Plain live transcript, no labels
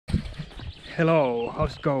Hello,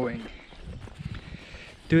 how's it going?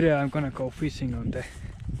 Today I'm gonna go fishing on the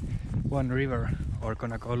one river, or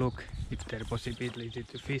gonna go look if there's possibility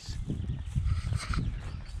to fish.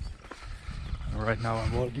 Right now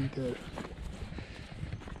I'm walking there.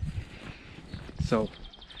 So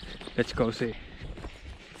let's go see.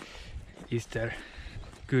 Is there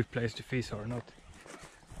good place to fish or not?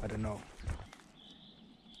 I don't know.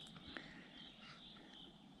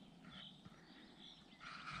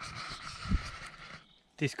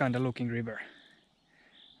 This kind of looking river.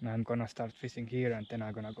 And I'm gonna start fishing here and then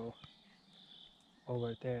I'm gonna go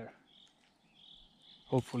over there.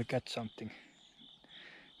 Hopefully catch something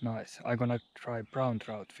nice. I'm gonna try brown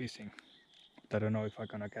trout fishing, but I don't know if I'm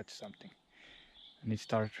gonna catch something. And it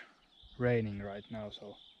starts raining right now,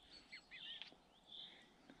 so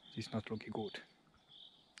it's not looking good.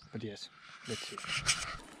 But yes, let's see.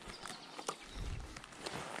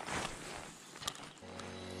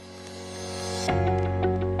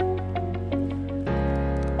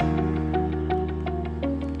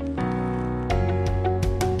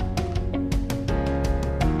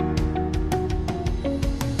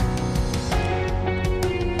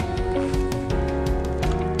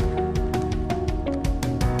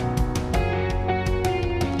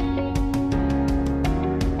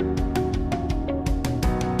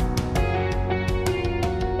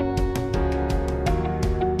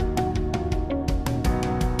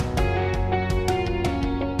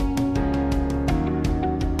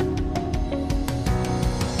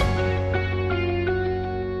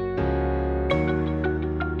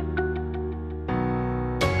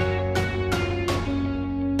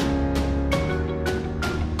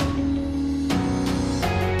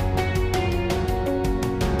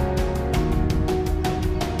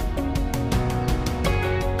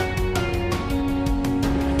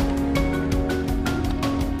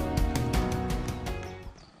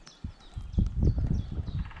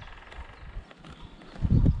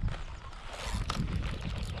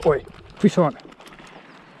 Oi, fish on!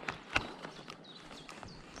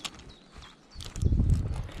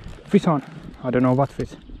 Fish on! I don't know what fish.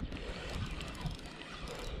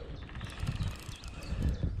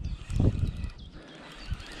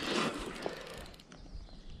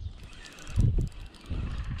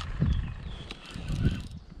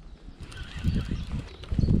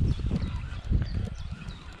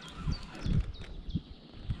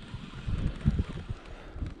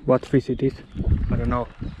 What fish it is? I don't know.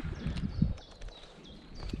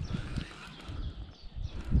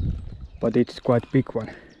 But it's quite big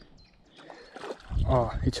one.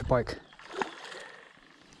 Ah, it's a pike.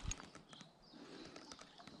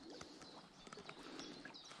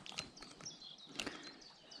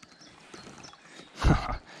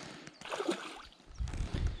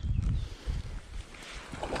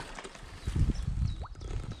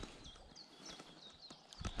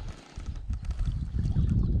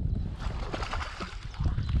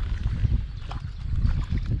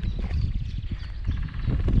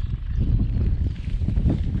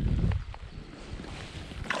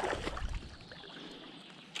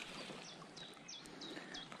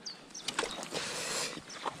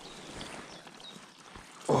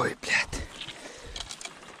 Oi, blät.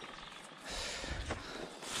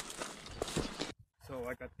 So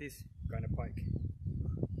I got this kind of pike.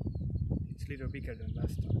 It's a little bigger than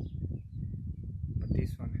last time. But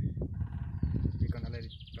this one, we're gonna let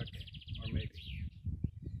it back, or maybe.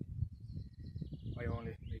 I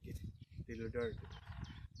only make it a little dirty.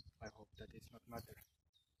 I hope that it's not matter.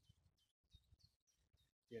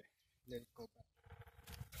 Yeah, let it go back.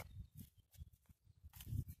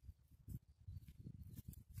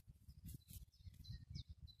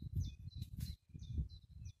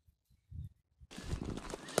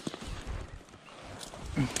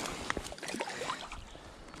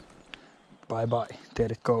 Bye bye,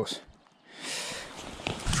 there it goes.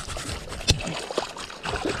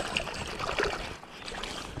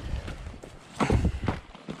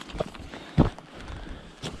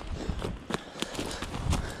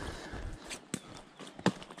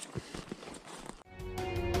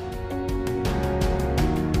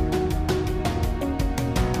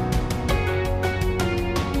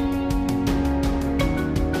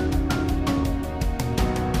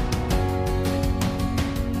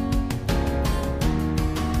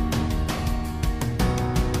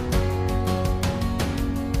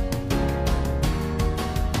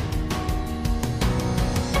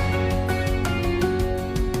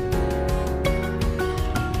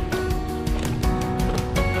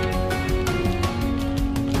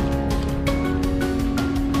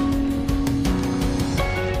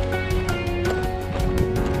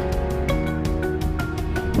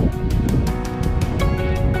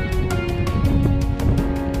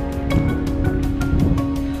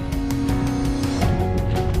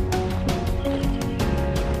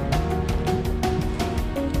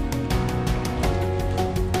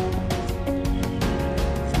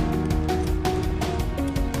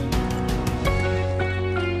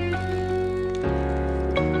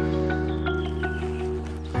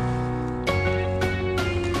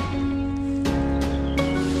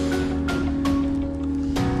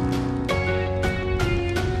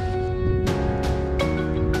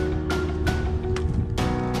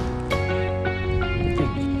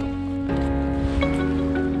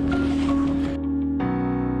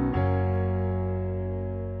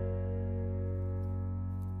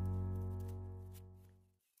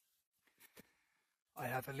 I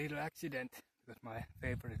have a little accident because my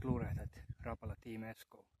favorite lure at Rapala Team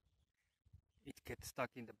Esko, it gets stuck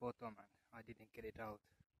in the bottom and I didn't get it out.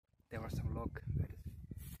 There was some lock where it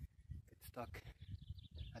gets stuck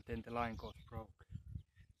and then the line goes broke.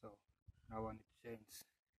 So now I need to change.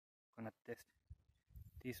 Gonna test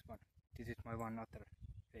this one. This is my one other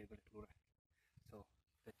favorite lure. So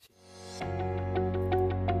let's see.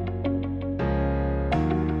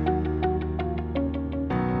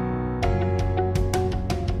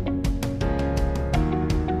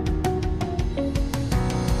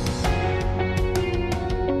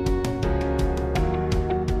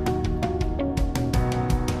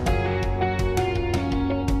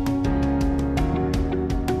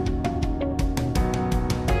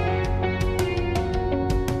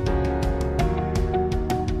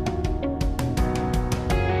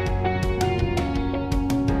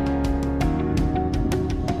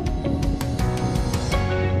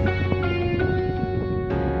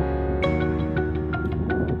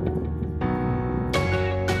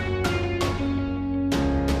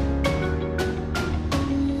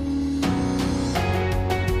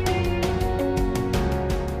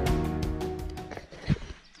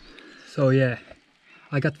 So yeah,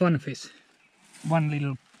 I got one fish, one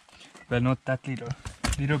little, well not that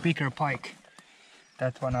little bigger pike.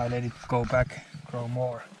 That one I let it go back, grow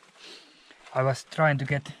more. I was trying to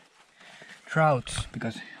get trouts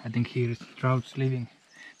because I think here is trouts living,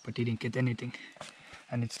 but didn't get anything.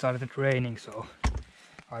 And it started raining, so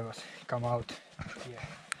I was come out here.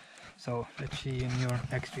 So let's see you in your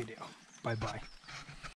next video. Bye bye.